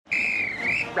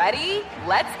Ready?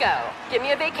 Let's go. Give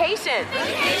me a vacation.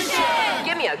 Vacation!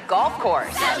 Give me a golf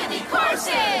course. 70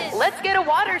 courses! Let's get a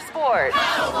water sport.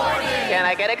 Paddleboarding! Can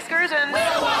I get excursions?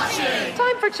 Whale watching!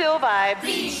 Time for chill vibes.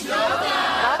 Beach yoga!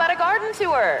 How about a garden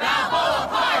tour? Balboa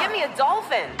Park! Give me a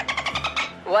dolphin.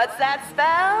 What's that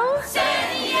spell?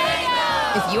 San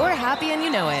Diego! If you're happy and you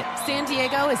know it, San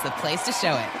Diego is the place to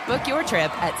show it. Book your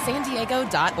trip at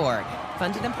sandiego.org.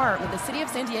 Funded in part with the City of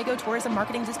San Diego Tourism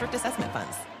Marketing District Assessment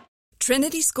Funds.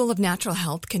 Trinity School of Natural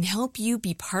Health can help you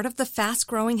be part of the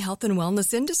fast-growing health and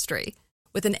wellness industry.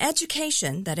 With an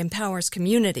education that empowers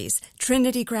communities,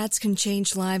 Trinity grads can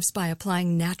change lives by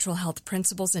applying natural health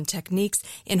principles and techniques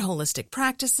in holistic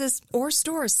practices or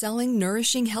stores selling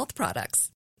nourishing health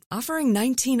products. Offering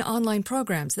 19 online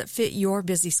programs that fit your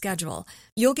busy schedule,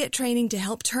 you'll get training to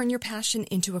help turn your passion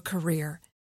into a career.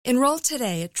 Enroll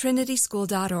today at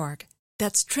trinityschool.org.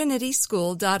 That's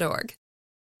trinityschool.org.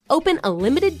 Open a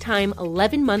limited-time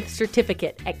 11-month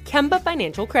certificate at Kemba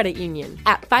Financial Credit Union.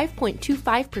 At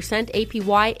 5.25%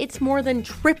 APY, it's more than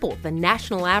triple the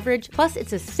national average, plus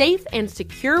it's a safe and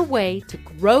secure way to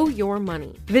grow your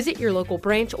money. Visit your local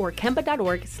branch or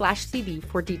kemba.org/CD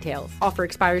for details. Offer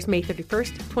expires May 31st,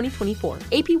 2024.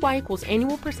 APY equals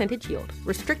annual percentage yield.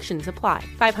 Restrictions apply.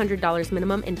 $500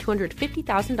 minimum and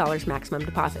 $250,000 maximum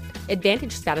deposit.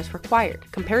 Advantage status required.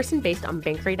 Comparison based on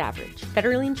bank rate average.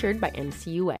 Federally insured by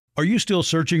NCUA. Are you still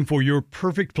searching for your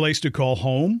perfect place to call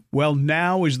home? Well,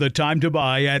 now is the time to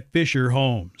buy at Fisher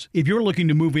Homes. If you're looking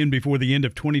to move in before the end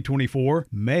of 2024,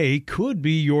 May could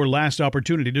be your last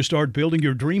opportunity to start building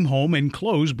your dream home and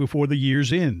close before the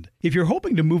year's end. If you're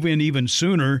hoping to move in even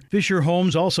sooner, Fisher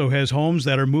Homes also has homes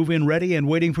that are move-in ready and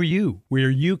waiting for you, where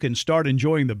you can start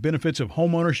enjoying the benefits of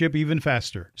homeownership even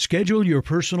faster. Schedule your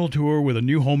personal tour with a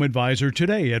new home advisor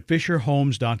today at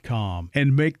fisherhomes.com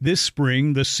and make this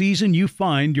spring the season you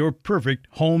find your perfect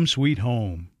home sweet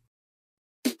home.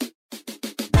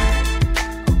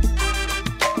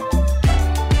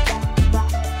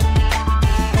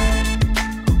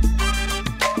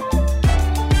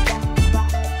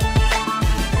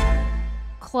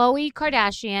 Khloe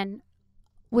Kardashian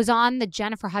was on the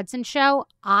Jennifer Hudson show.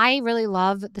 I really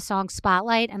love the song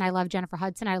Spotlight, and I love Jennifer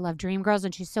Hudson. I love Dreamgirls,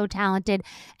 and she's so talented,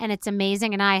 and it's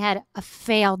amazing. And I had a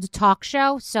failed talk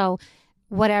show, so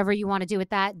whatever you want to do with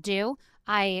that, do.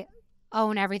 I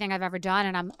own everything I've ever done,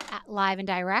 and I'm live and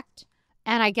direct.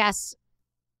 And I guess,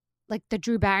 like, the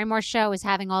Drew Barrymore show is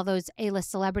having all those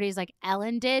A-list celebrities like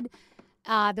Ellen did.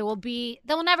 There will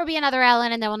never be another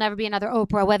Ellen, and there will never be another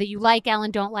Oprah. Whether you like Ellen,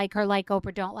 don't like her, like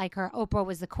Oprah, don't like her. Oprah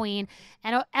was the queen.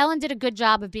 And Ellen did a good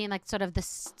job of being like sort of the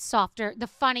softer, the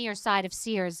funnier side of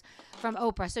Sears from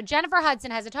Oprah. So Jennifer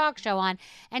Hudson has a talk show on,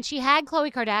 and she had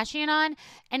Khloe Kardashian on,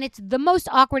 and it's the most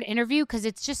awkward interview because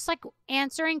it's just like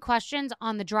answering questions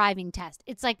on the driving test.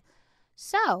 It's like,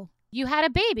 so you had a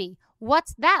baby.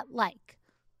 What's that like?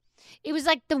 It was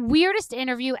like the weirdest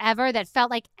interview ever that felt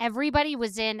like everybody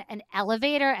was in an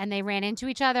elevator and they ran into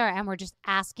each other and were just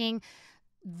asking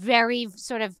very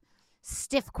sort of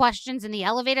stiff questions in the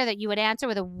elevator that you would answer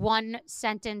with a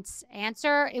one-sentence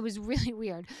answer. It was really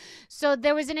weird. So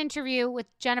there was an interview with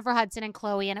Jennifer Hudson and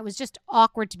Khloe, and it was just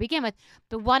awkward to begin with.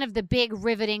 But one of the big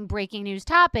riveting breaking news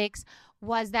topics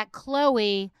was that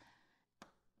Khloe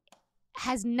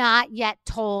has not yet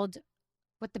told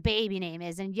what the baby name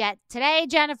is. And yet today,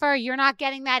 Jennifer, you're not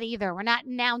getting that either. We're not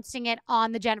announcing it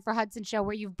on the Jennifer Hudson show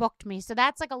where you've booked me. So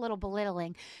that's like a little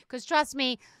belittling, because trust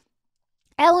me,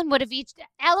 Ellen would have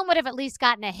at least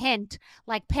gotten a hint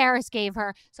like Paris gave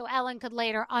her, so Ellen could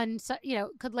later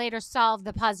solve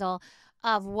the puzzle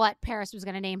of what Paris was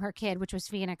going to name her kid, which was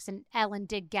Phoenix, and Ellen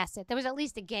did guess it. There was at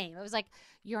least a game. It was like,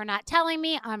 you're not telling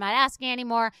me, I'm not asking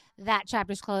anymore. That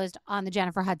chapter's closed on the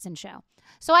Jennifer Hudson show.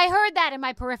 So I heard that in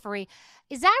my periphery.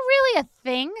 Is that really a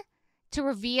thing to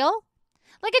reveal?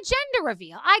 Like a gender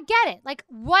reveal. I get it. Like,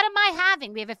 what am I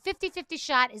having? We have a 50-50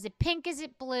 shot. Is it pink? Is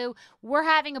it blue? We're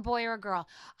having a boy or a girl.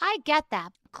 I get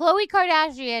that. Khloe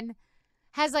Kardashian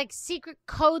has like secret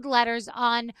code letters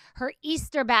on her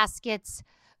Easter baskets.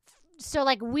 So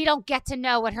like we don't get to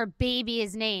know what her baby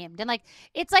is named. And like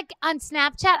it's like on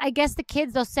Snapchat, I guess the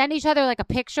kids, they'll send each other like a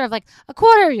picture of like a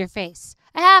quarter of your face,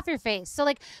 a half your face. So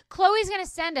like Khloe's going to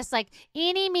send us like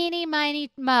eeny, meeny,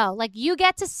 miny, mo. Like you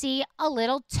get to see a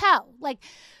little toe. Like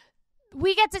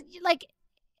we get to like,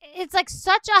 it's like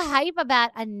such a hype about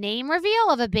a name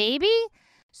reveal of a baby.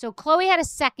 So Khloe had a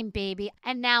second baby,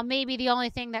 and now maybe the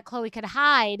only thing that Khloe could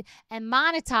hide and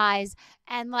monetize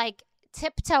and like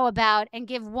tiptoe about and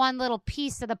give one little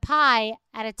piece of the pie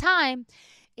at a time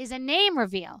is a name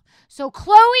reveal. So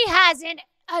Khloe hasn't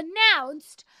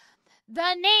announced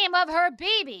the name of her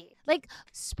baby. Like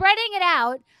spreading it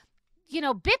out,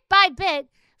 bit by bit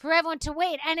for everyone to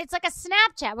wait. And it's like a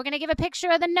Snapchat. We're going to give a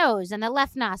picture of the nose and the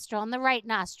left nostril and the right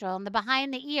nostril and the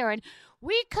behind the ear. And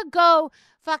we could go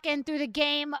fucking through the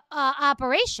game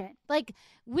operation. Like,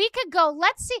 we could go,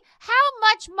 let's see, how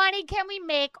much money can we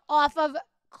make off of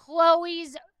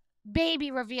Chloe's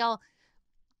baby reveal?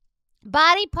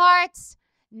 Body parts,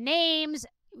 names,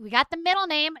 we got the middle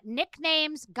name,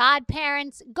 nicknames,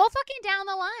 godparents. Go fucking down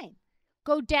the line.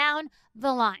 Go down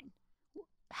the line.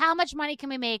 How much money can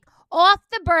we make off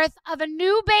the birth of a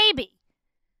new baby?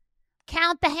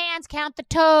 Count the hands, count the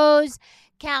toes,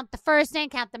 count the first name,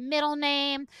 count the middle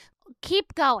name.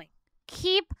 Keep going.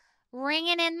 Keep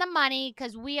ringing in the money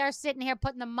because we are sitting here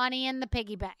putting the money in the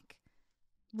piggy bank.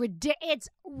 It's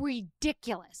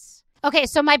ridiculous. Okay,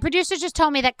 so my producer just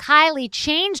told me that Kylie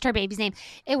changed her baby's name.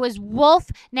 It was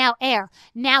Wolf, now Air.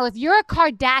 Now, if you're a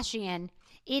Kardashian,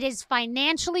 it is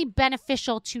financially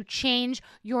beneficial to change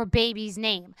your baby's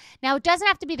name. Now, it doesn't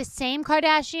have to be the same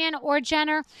Kardashian or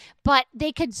Jenner, but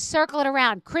they could circle it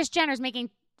around. Kris Jenner's making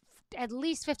at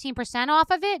least 15% off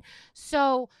of it.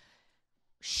 So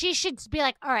she should be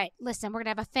like, all right, listen, we're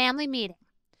going to have a family meeting.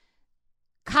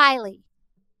 Kylie,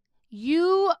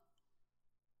 you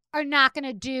are not going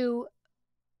to do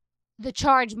the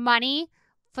charge money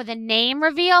for the name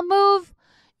reveal move.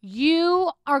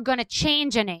 You are going to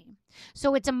change a name.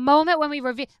 So it's a moment when we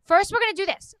reveal. First, we're going to do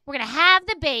this. We're going to have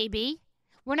the baby.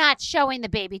 We're not showing the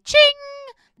baby. Ching!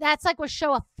 That's like we'll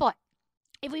show a foot.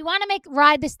 If we want to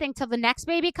ride this thing till the next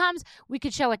baby comes, we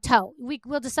could show a toe.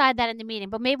 We'll decide that in the meeting,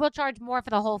 but maybe we'll charge more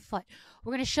for the whole foot.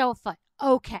 We're going to show a foot.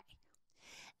 Okay.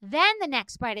 Then the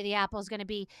next bite of the apple is going to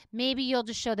be maybe you'll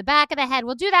just show the back of the head.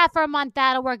 We'll do that for a month.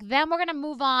 That'll work. Then we're going to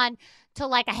move on to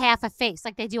like a half a face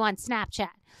like they do on Snapchat.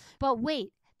 But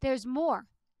wait, there's more.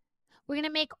 We're going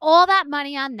to make all that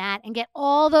money on that and get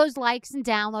all those likes and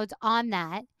downloads on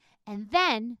that. And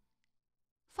then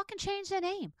fucking change the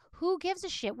name. Who gives a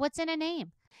shit what's in a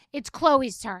name? It's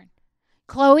Chloe's turn.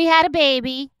 Chloe had a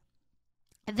baby.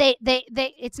 They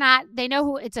know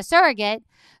who, it's a surrogate,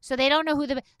 so they don't know who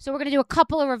so we're going to do a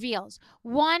couple of reveals.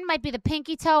 One might be the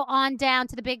pinky toe on down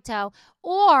to the big toe,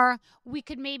 or we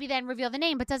could maybe then reveal the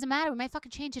name, but it doesn't matter. We might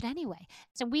fucking change it anyway.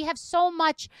 So we have so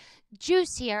much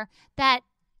juice here that,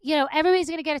 everybody's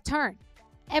going to get a turn.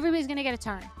 Everybody's going to get a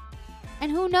turn.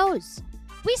 And who knows?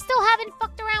 We still haven't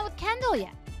fucked around with Kendall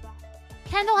yet.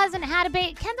 Kendall hasn't had a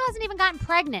baby. Kendall hasn't even gotten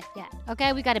pregnant yet.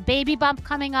 Okay, we got a baby bump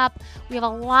coming up. We have a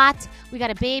lot. We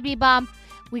got a baby bump.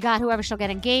 We got whoever she'll get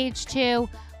engaged to.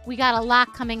 We got a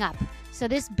lot coming up. So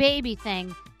this baby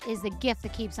thing is the gift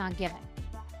that keeps on giving.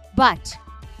 But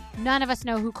none of us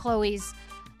know who Chloe's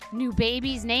new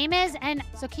baby's name is, and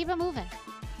so keep it moving.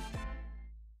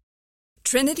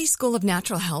 Trinity School of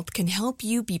Natural Health can help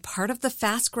you be part of the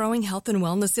fast-growing health and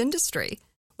wellness industry.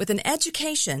 With an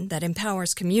education that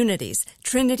empowers communities,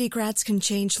 Trinity grads can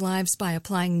change lives by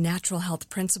applying natural health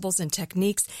principles and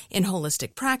techniques in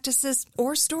holistic practices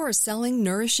or stores selling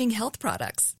nourishing health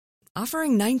products.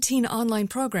 Offering 19 online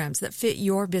programs that fit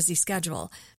your busy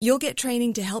schedule, you'll get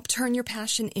training to help turn your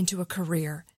passion into a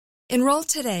career. Enroll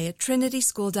today at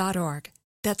trinityschool.org.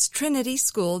 That's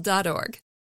trinityschool.org.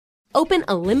 Open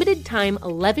a limited-time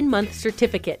 11-month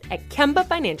certificate at Kemba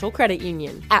Financial Credit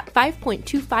Union. At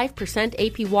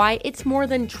 5.25% APY, it's more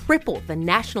than triple the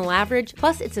national average,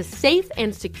 plus it's a safe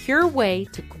and secure way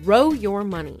to grow your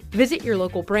money. Visit your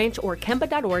local branch or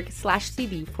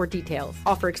kemba.org/cb for details.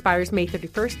 Offer expires May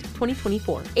 31st,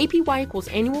 2024. APY equals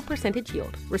annual percentage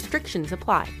yield. Restrictions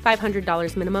apply.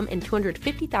 $500 minimum and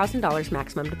 $250,000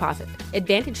 maximum deposit.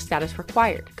 Advantage status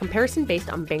required. Comparison based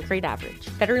on bank rate average.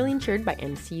 Federally insured by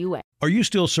NCUA. Are you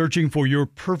still searching for your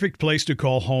perfect place to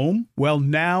call home? Well,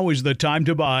 now is the time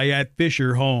to buy at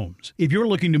Fisher Homes. If you're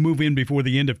looking to move in before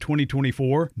the end of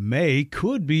 2024, May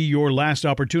could be your last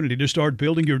opportunity to start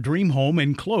building your dream home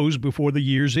and close before the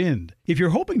year's end. If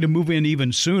you're hoping to move in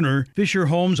even sooner, Fisher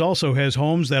Homes also has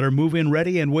homes that are move-in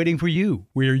ready and waiting for you,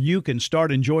 where you can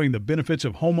start enjoying the benefits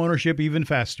of homeownership even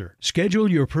faster. Schedule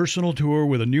your personal tour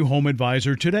with a new home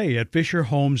advisor today at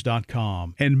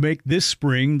FisherHomes.com and make this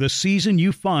spring the season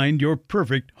you find your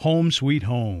perfect home sweet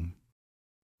home.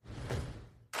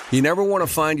 You never want to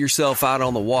find yourself out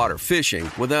on the water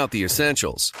fishing without the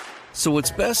essentials. So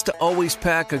it's best to always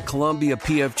pack a Columbia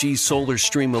PFG Solar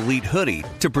Stream Elite hoodie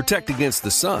to protect against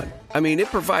the sun. I mean, it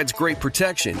provides great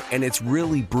protection and it's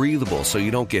really breathable so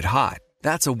you don't get hot.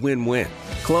 That's a win-win.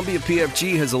 Columbia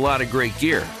PFG has a lot of great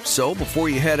gear. So before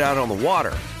you head out on the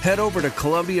water, head over to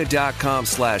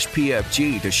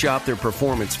Columbia.com/PFG to shop their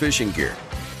performance fishing gear.